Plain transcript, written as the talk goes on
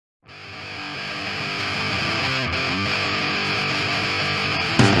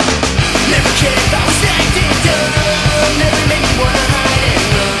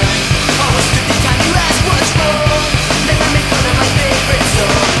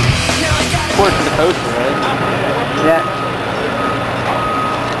coaster, right? Yeah.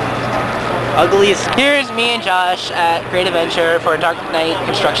 Ugliest. Here's me and Josh at Great Adventure for a Dark Knight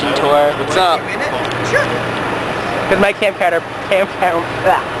construction tour. What's up? Because my camera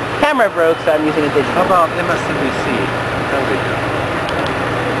broke, so I'm using a digital. How about MSNBC?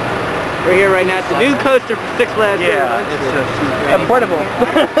 We're here right now at the new coaster for Six Flags. Yeah, a portable.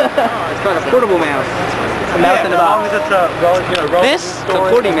 It's got a portable mouse. A mouse in a box. This It's a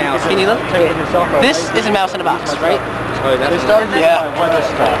 40 mouse. Can you look? This is a mouse in a box, right? Oh, that's Yeah.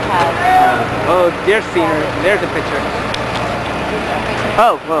 Oh, there's scenery. There's a picture.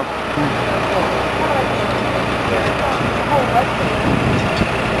 Oh, whoa.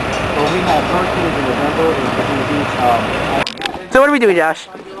 Well, we have hurricanes in November. So what are we doing, Josh?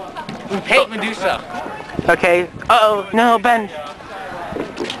 We paint Medusa. Okay. Uh-oh. No, Ben.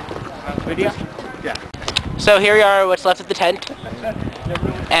 Video? Yeah. So here we are, what's left of the tent.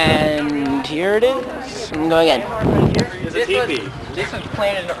 And here it is. I'm going in. This was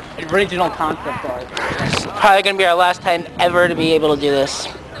planned an original concept art. It's probably going to be our last time ever to be able to do this.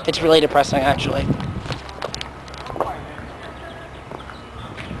 It's really depressing, actually.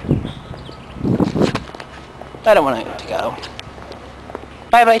 I don't want it to go.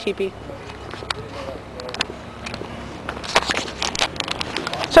 Bye-bye, TP.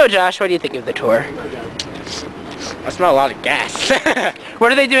 So, Josh, what do you think of the tour? I smell a lot of gas.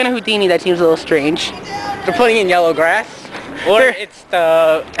 What are they doing in Houdini that seems a little strange? They're putting in yellow grass. Or it's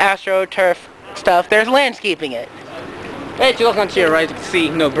the AstroTurf stuff. There's landscaping it. Hey, if you look onto your right, you can see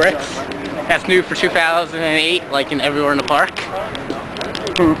no bricks. That's new for 2008, like in everywhere in the park.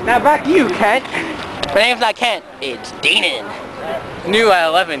 Now back to you, Kent. My name's not Kent. It's Danon. New at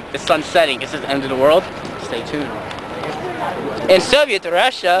 11, the sun's setting. This is the end of the world. Stay tuned. In Soviet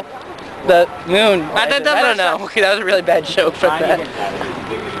Russia, the moon. I don't know. Okay, that was a really bad joke from that.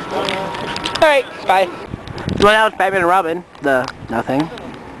 Alright, bye. Well, now it's Batman and Robin. Nothing.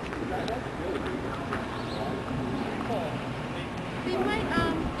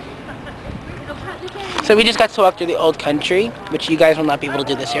 So we just got to walk through the old country, which you guys will not be able to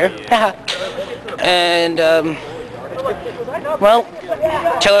do this year. And, well,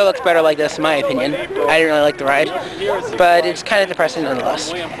 Chiller looks better like this in my opinion. I didn't really like the ride, but it's kind of depressing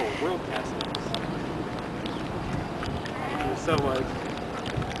nonetheless.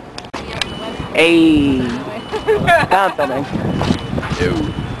 Hey, now I'm filming.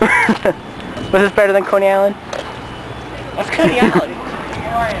 Was this better than Coney Island? What's Coney Island?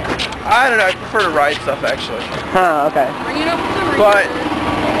 I don't know, I prefer to ride stuff actually. Oh, okay. But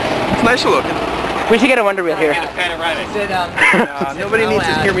it's nicer looking. We should get a Wonder Wheel here. Nobody needs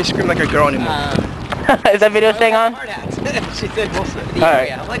to hear me scream like a girl anymore. Is that video staying on? She said we'll see.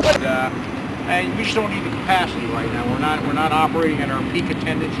 Alright. And we just don't need the capacity right now. We're not operating at our peak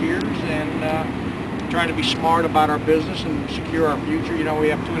attendance years, and trying to be smart about our business and secure our future. You know, we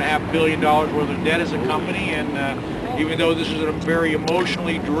have $2.5 billion worth of debt as a company, and even though this is a very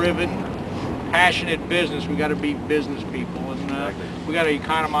emotionally driven, passionate business, we got to be business people, and we got to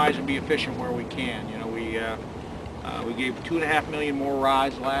economize and be efficient where we can. You know, we gave 2.5 million more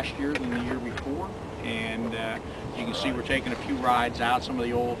rides last year than the year before, and you can see we're taking a few rides out, some of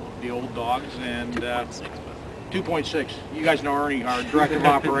the old dogs, and 2.6. You guys know Ernie, our director of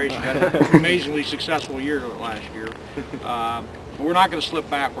operations, had an amazingly successful year last year. We're not going to slip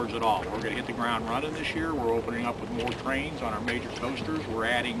backwards at all. We're going to hit the ground running this year. We're opening up with more trains on our major coasters. We're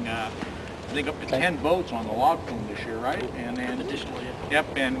adding, I think, up to 10 boats on the log flume this year, right? And then additionally, yep,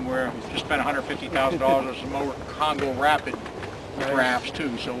 and we're just spent $150,000 on some more Congo Rapid rafts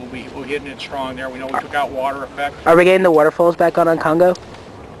too. So we're hitting it strong there. We know we took out water effect. Are we getting the waterfalls back on Congo?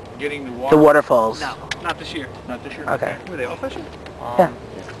 Getting the water. The waterfalls. No, not this year. Not this year. Okay. Were they all fishing? Yeah.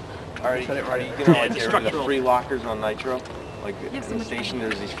 Are you gonna like the free lockers on Nitro? Like in the station,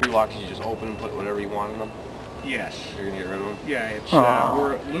 there's these free lockers you just open and put whatever you want in them. Yes. You're gonna get rid of them. Yeah, it's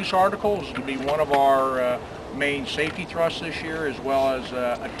loose articles to be one of our main safety thrusts this year, as well as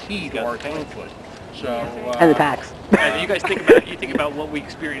a key to our tank foot. So And the tax. You guys think about what we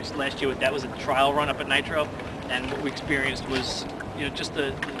experienced last year. That was a trial run up at Nitro, and what we experienced was, you know, just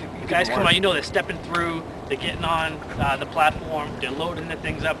the guys come on. You know, they're stepping through, they're getting on the platform, they're loading the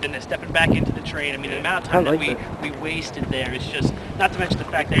things up, then they're stepping back into the train. I mean, the amount of time that we wasted there is just, not to mention the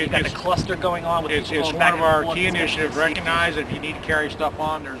fact that you've got the cluster going on with it's people one going back of and our forth. key initiatives. Recognize that if you need to carry stuff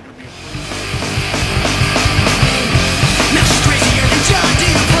on, there's